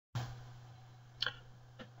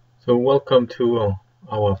So welcome to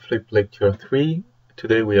our flip lecture 3.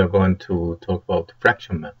 Today we are going to talk about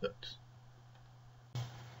diffraction methods.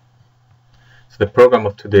 So the program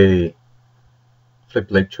of today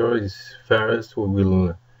flip lecture is first we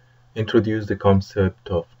will introduce the concept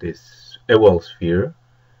of this Ewald Sphere,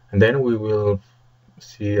 and then we will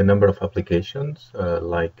see a number of applications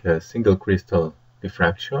like single crystal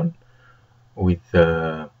diffraction with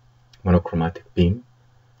monochromatic beam,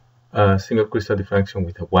 single crystal diffraction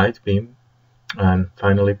with a white beam, and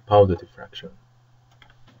finally powder diffraction.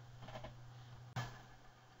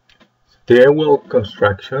 The Ewald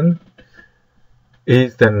construction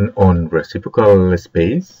is then on reciprocal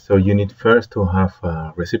space, so you need first to have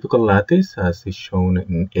a reciprocal lattice as is shown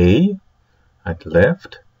in A at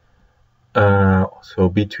left. So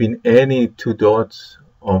between any two dots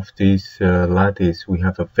of this lattice we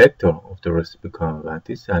have a vector of the reciprocal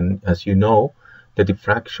lattice, and as you know, the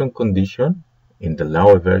diffraction condition in the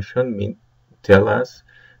Laue version tell us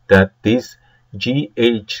that this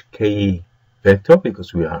GHK vector,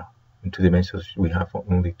 because we are in two dimensions, we have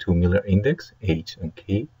only two Miller index, H and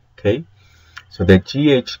K. So the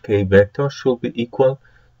GHK vector should be equal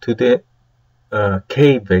to the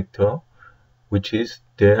K vector, which is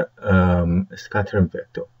the scattering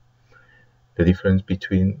vector, the difference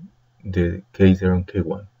between the K0 and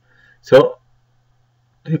K1. So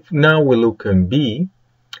if now we look in B,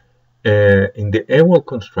 in the Ewald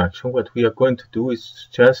construction, what we are going to do is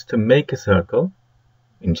just to make a circle.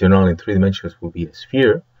 In general, in three dimensions will be a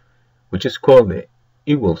sphere, which is called the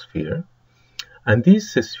Ewald Sphere. And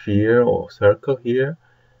this sphere or circle here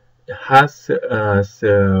has as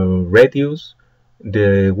radius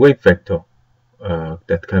the wave vector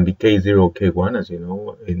that can be K0, K1, as you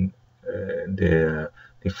know, in the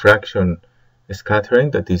diffraction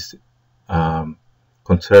scattering, that is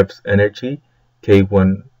conserves energy.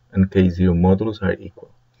 K1 and K0 modulus are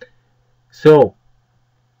equal. So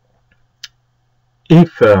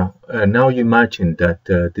if now you imagine that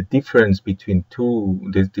the difference between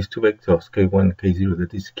these two vectors, K1 and K0,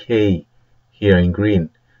 that is K here in green,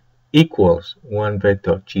 equals one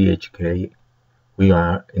vector GHK, we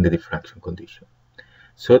are in the diffraction condition.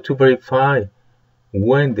 So to verify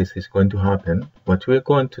when this is going to happen, what we're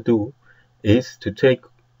going to do is to take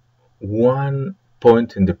one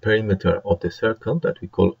point in the perimeter of the circle that we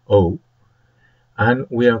call O, and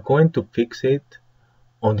we are going to fix it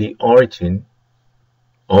on the origin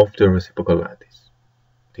of the reciprocal lattice,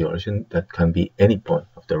 the origin that can be any point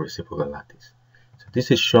of the reciprocal lattice. So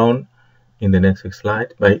this is shown in the next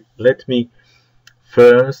slide, but let me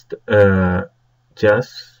first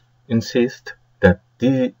just insist that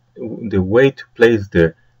the way to place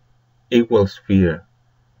the Ewald sphere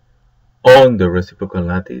on the reciprocal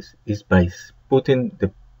lattice is by putting the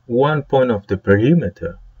one point of the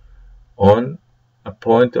perimeter on a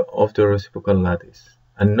point of the reciprocal lattice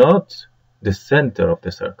and not the center of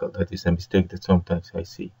the circle. That is a mistake that sometimes I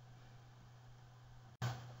see.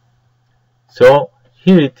 So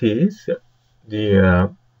here it is,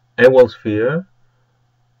 the Ewald sphere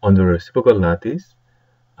on the reciprocal lattice,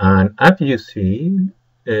 and as you see,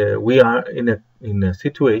 we are in a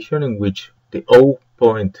situation in which the O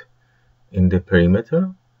point in the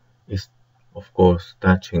perimeter is of course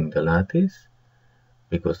touching the lattice,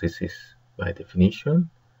 because this is by definition,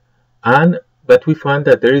 but we find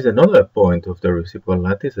that there is another point of the reciprocal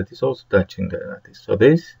lattice that is also touching the lattice. So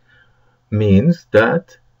this means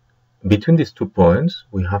that between these 2 points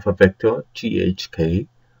we have a vector GHK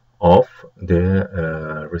of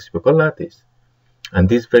the reciprocal lattice, and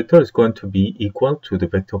this vector is going to be equal to the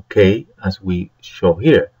vector K as we show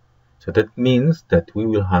here. So that means that we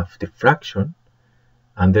will have diffraction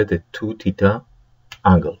under the 2 theta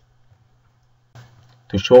angle.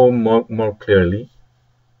 To show more clearly,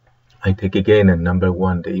 I take again a number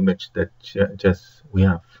 1, the image that just we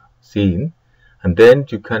have seen, and then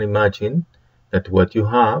you can imagine that what you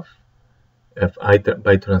have,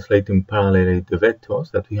 by translating parallelly the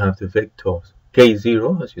vectors, that we have the vectors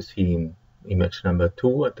K0, as you see in image number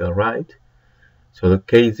 2 at the right. So the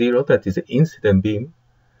K0, that is the incident beam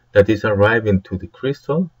that is arriving to the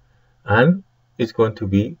crystal and is going to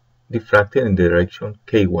be diffracted in the direction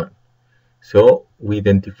K1. So we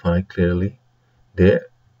identify clearly the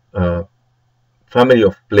family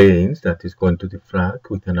of planes that is going to diffract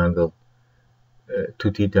with an angle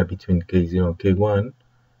 2 theta between K0 and K1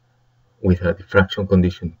 with a diffraction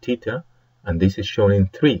condition theta, and this is shown in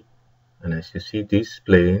 3. And as you see, these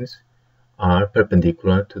planes are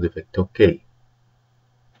perpendicular to the vector K.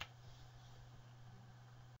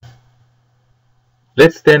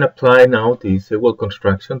 Let's then apply now this Ewald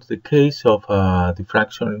construction to the case of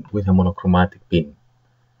diffraction with a monochromatic beam.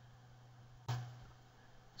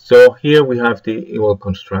 So here we have the Ewald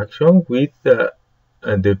construction with the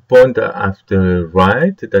point at the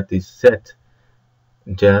right that is set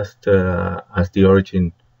just as the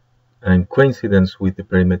origin and coincidence with the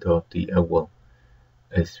perimeter of the Ewald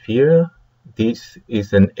sphere. This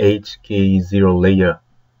is an HK0 layer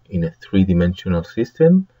in a three-dimensional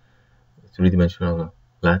system, three-dimensional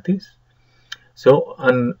lattice. So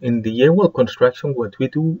in the Ewald construction, what we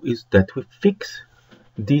do is that we fix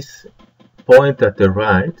this point at the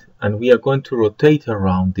right, and we are going to rotate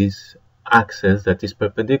around this axis that is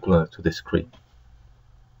perpendicular to the screen.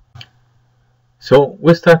 So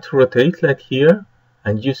we start to rotate like here,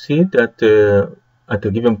 and you see that at a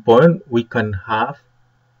given point we can have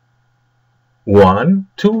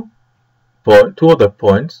two other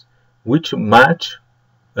points which match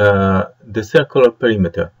the circular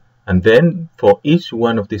perimeter. And then for each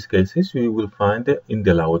one of these cases we will find it in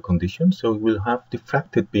the Laue condition. So we will have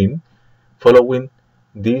diffracted beam following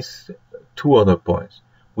these two other points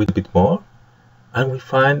with a bit more, and we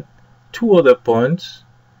find two other points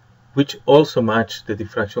which also match the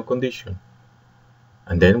diffraction condition.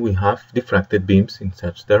 And then we have diffracted beams in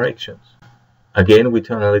such directions. Again, we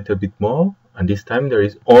turn a little bit more, and this time there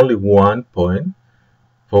is only one point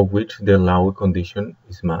for which the Laue condition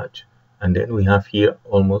is matched. And then we have here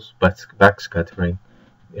almost backscattering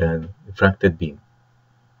diffracted beam.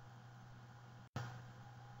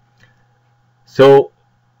 So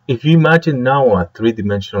if you imagine now a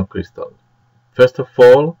three-dimensional crystal, first of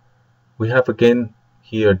all, we have again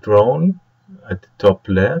here drawn at the top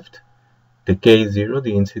left the K0,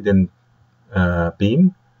 the incident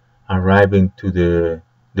beam, arriving to the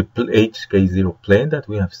HK0 plane that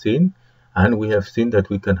we have seen, and we have seen that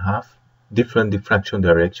we can have different diffraction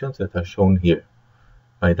directions that are shown here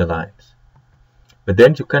by the lines. But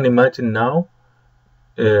then you can imagine now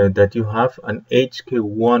that you have an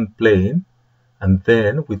HK1 plane, and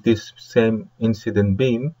then with this same incident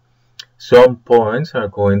beam, some points are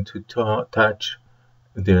going to touch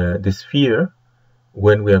the sphere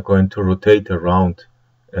when we are going to rotate around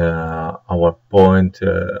our point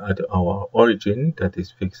at our origin that is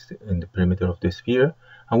fixed in the perimeter of the sphere,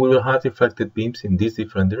 and we will have diffracted beams in these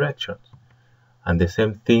different directions. And the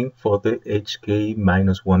same thing for the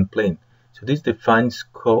HK-1 plane. So this defines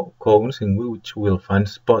cones in which we will find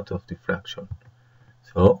spot of diffraction.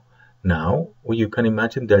 So now you can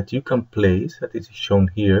imagine that you can place, that is shown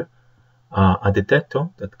here, a detector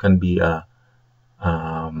that can be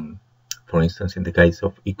for instance, in the case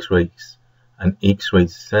of X-rays, an X-ray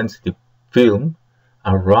sensitive film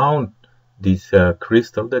around this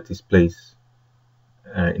crystal that is placed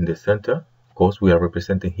in the center. Of course, we are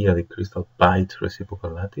representing here the crystal by its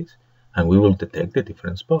reciprocal lattice, and we will detect the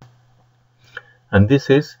different spots. And this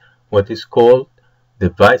is what is called the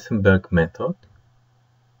Weissenberg method.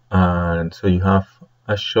 And so you have,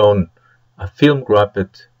 as shown, a film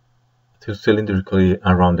wrapped cylindrically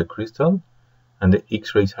around the crystal, and the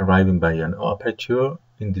X-rays arriving by an aperture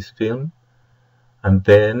in this film. And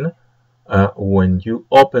then when you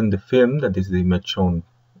open the film, that is the image shown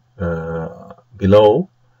below,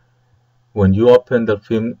 when you open the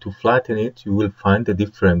film to flatten it, you will find the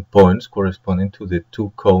different points corresponding to the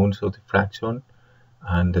two cones of diffraction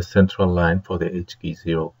and the central line for the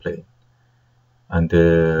HK0 plane. And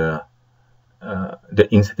the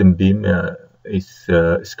incident beam is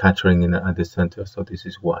scattering at the center, so this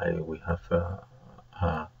is why we have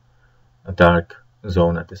a dark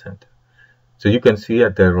zone at the center. So you can see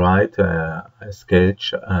at the right a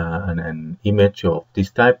sketch and an image of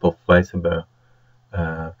this type of Weissenberg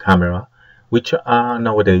camera, which are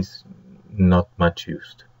nowadays not much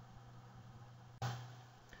used.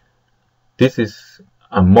 This is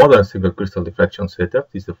a modern single crystal diffraction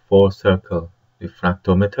setup. This is a 4-circle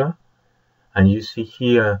diffractometer, and you see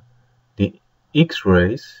here the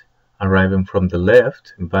X-rays arriving from the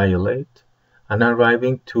left in violet and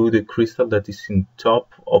arriving to the crystal that is in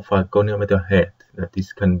top of a goniometer head. That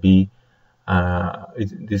this can be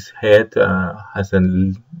this head has a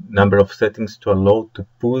number of settings to allow to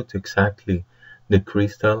put exactly the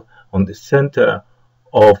crystal on the center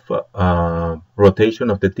of rotation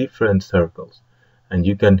of the different circles. And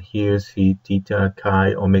you can here see theta,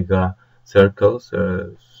 chi, omega circles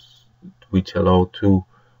which allow to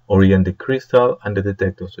orient the crystal and the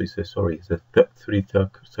detector. So it's a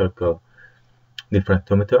 3-circle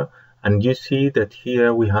diffractometer. And you see that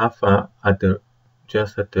here we have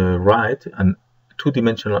just at the right an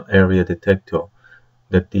 2-dimensional area detector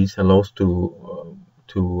that this allows to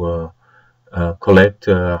collect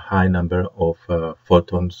a high number of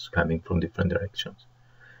photons coming from different directions.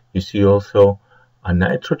 You see also a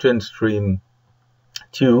nitrogen stream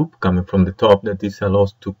tube coming from the top, that this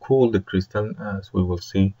allows to cool the crystal. As we will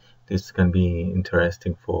see, this can be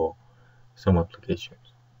interesting for some applications.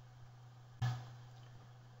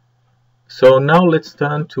 So now let's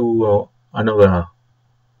turn to another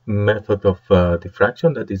method of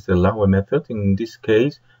diffraction, that is the Laue method. In this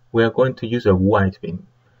case, we are going to use a white beam.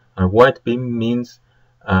 A white beam means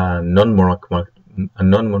a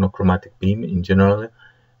non-monochromatic beam in general,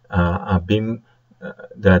 a beam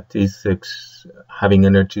that is having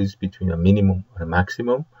energies between a minimum and a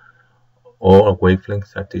maximum, or a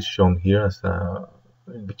wavelength that is shown here as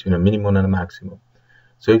between a minimum and a maximum.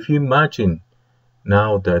 So if you imagine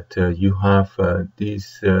now that you have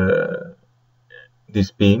this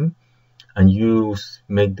beam, and you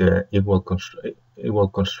make the Ewald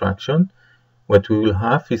construction, what we will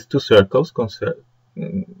have is two circles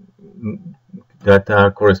that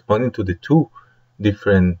are corresponding to the two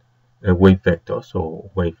different wave vectors or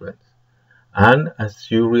wavelengths. And as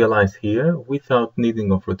you realize here, without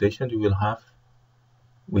needing of rotation, you will have,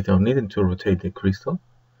 without needing to rotate the crystal,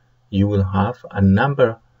 you will have a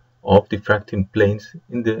number of diffracting planes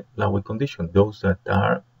in the Laue condition, those that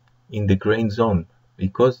are in the grain zone,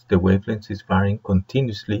 because the wavelength is varying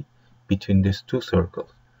continuously between these two circles.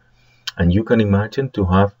 And you can imagine to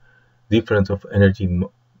have difference of energy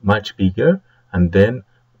much bigger, and then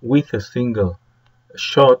with a single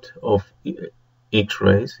shot of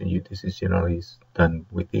X-rays, this is generally done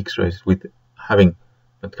with X-rays, with having,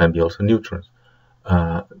 that can be also neutrons,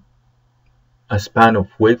 a span of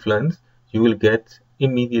wavelengths, you will get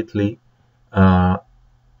immediately a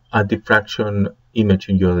diffraction image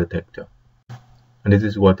in your detector. And this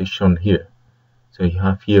is what is shown here. So you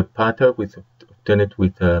have here pattern obtained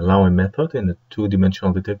with the Laue method in a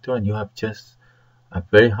two-dimensional detector, and you have just a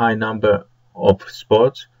very high number of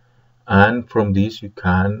spots, and from this you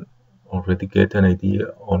can already get an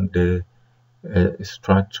idea on the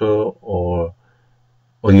structure or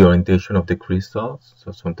the orientation of the crystals.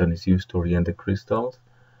 So sometimes it's used to orient the crystals,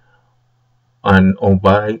 and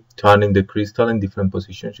by turning the crystal in different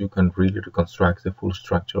positions, you can really reconstruct the full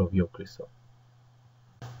structure of your crystal.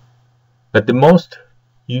 But the most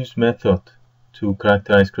used method to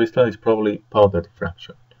characterize crystal is probably powder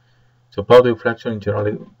diffraction. So powder diffraction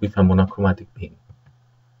generally with a monochromatic beam.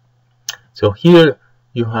 So here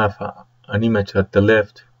you have an image at the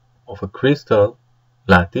left of a crystal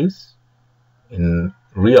lattice in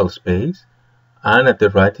real space, and at the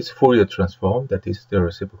right is Fourier transform, that is the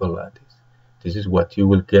reciprocal lattice. This is what you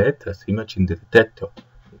will get as image in the detector,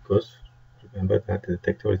 because remember that the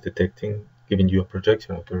detector is detecting, giving you a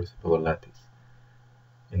projection of the reciprocal lattice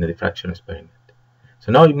in the diffraction experiment.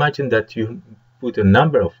 So now imagine that you put a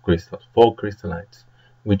number of crystals, 4 crystallites,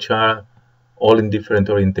 which are all in different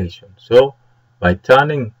orientations. So by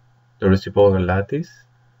turning the reciprocal lattice,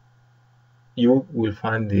 you will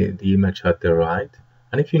find the image at the right.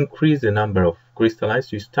 And if you increase the number of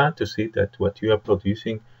crystallites, you start to see that what you are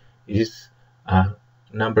producing is a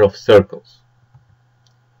number of circles.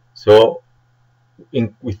 So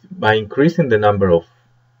by increasing the number of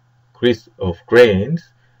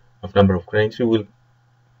grains, you will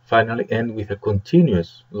finally end with a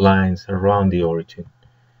continuous lines around the origin.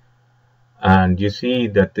 And you see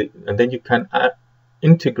that, and then you can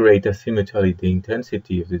integrate asymmetrically the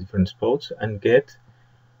intensity of the different spots and get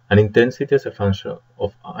an intensity as a function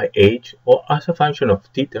of IH or as a function of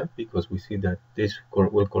theta, because we see that this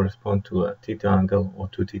will correspond to a theta angle or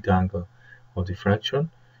to theta angle of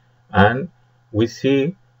diffraction. And we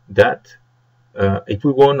see that if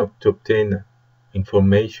we want to obtain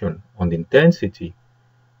information on the intensity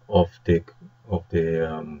of the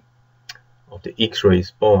X-ray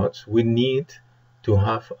spots, we need to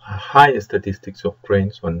have a high statistics of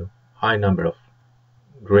grains, on high number of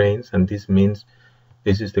grains, and this means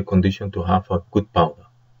this is the condition to have a good powder.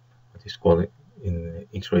 What is called in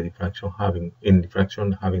X-ray diffraction having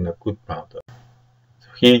a good powder. So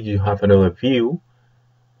here you have another view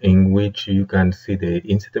in which you can see the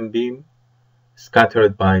incident beam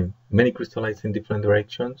scattered by many crystallites in different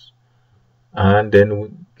directions, and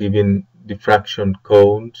then giving diffraction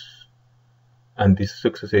cones, and these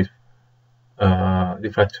successive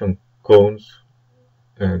diffraction cones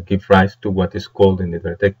give rise to what is called in the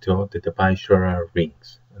detector the Weissenberg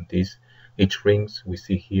rings. And these each rings we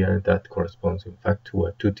see here that corresponds in fact to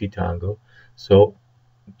a 2 theta angle, so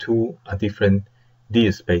to a different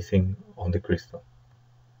D spacing on the crystal.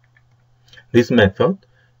 This method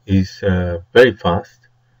is very fast,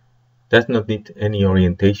 does not need any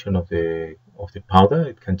orientation of the powder.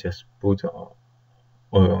 It can just put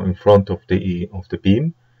in front of the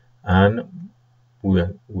beam, and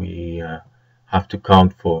we have to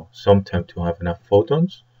count for some time to have enough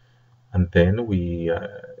photons, and then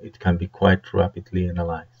it can be quite rapidly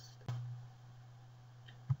analyzed.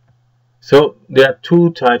 So there are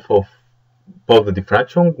two types of powder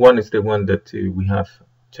diffraction. One is the one that we have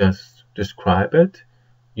just described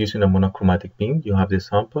using a monochromatic beam. You have the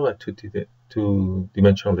sample, a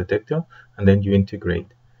two-dimensional detector, and then you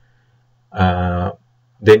integrate.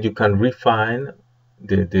 Then you can refine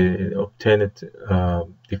the obtained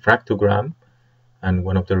diffractogram, and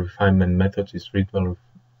one of the refinement methods is ritual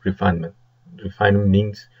refinement. Refinement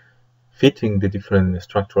means fitting the different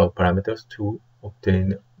structural parameters to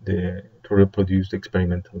obtain to reproduce the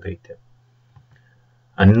experimental data.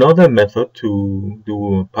 Another method to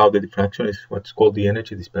do powder diffraction is what's called the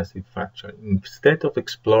energy dispersive diffraction. Instead of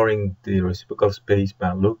exploring the reciprocal space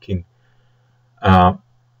by looking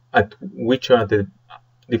at which are the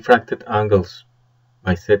diffracted angles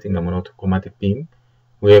by setting a monochromatic beam,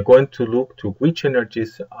 we are going to look to which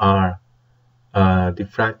energies are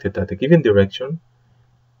diffracted at a given direction,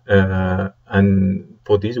 and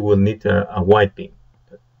for this we'll need a wide beam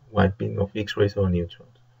of X-rays or neutrons.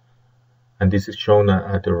 And this is shown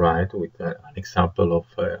at the right with an example of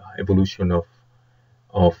evolution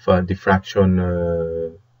of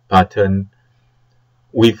diffraction pattern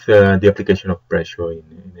with the application of pressure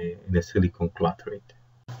in a silicon clathrate.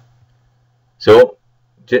 So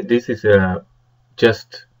this is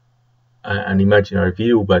just an imaginary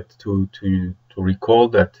view, but to recall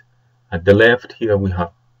that at the left here we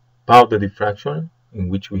have powder diffraction, in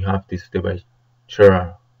which we have these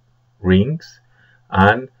Weissenberg rings,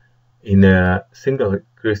 and in a single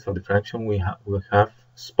crystal diffraction we have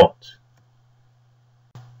spots.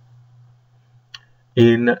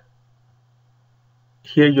 Here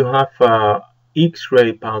you have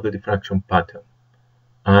X-ray powder diffraction pattern,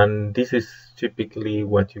 and this is typically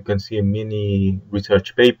what you can see in many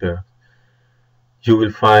research papers. You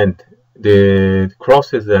will find the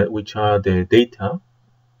crosses which are the data,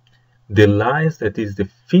 the lines that is the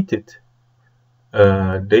fitted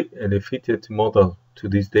model to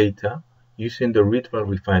this data using the ritual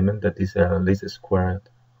refinement, that is a least squared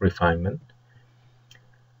refinement.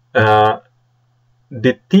 The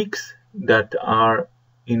ticks that are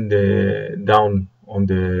down on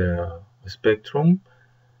the spectrum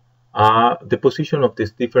are the position of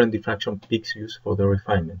these different diffraction peaks used for the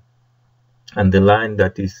refinement, and the line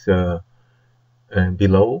that is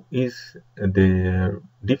below is the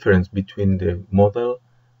difference between the model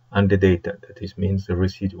and the data, that is means the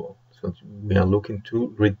residual. So we are looking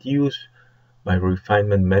to reduce by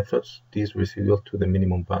refinement methods this residual to the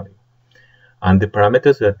minimum value, and the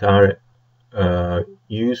parameters that are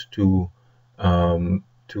used to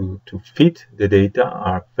fit the data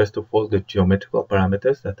are, first of all, the geometrical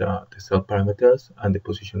parameters that are the cell parameters and the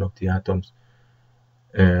position of the atoms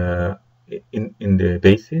in the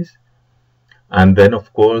basis. And then,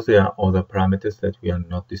 of course, there are other parameters that we are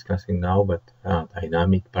not discussing now, but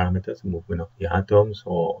dynamic parameters, movement of the atoms,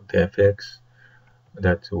 or the effects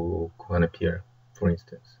that can appear, for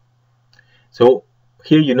instance. So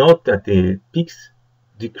here you note that the peaks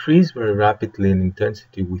decrease very rapidly in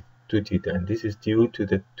intensity with 2 theta, and this is due to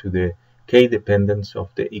the K dependence of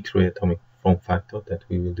the X-ray atomic form factor that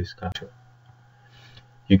we will discuss.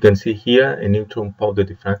 You can see here a neutron powder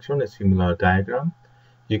diffraction, a similar diagram.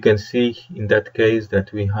 You can see in that case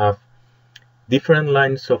that we have different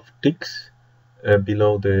lines of ticks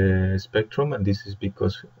below the spectrum, and this is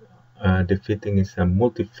because the fitting is a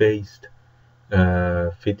multi-phased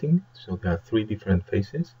fitting, so there are 3 different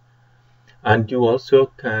phases. And you also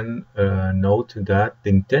can note that the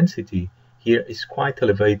intensity here is quite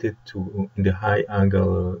elevated in the high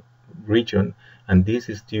angle region, and this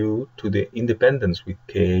is due to the independence with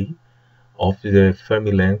K of the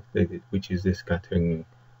Fermi length, which is the scattering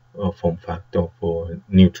form factor for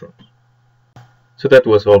neutrons. So that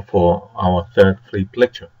was all for our third flip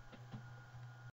lecture.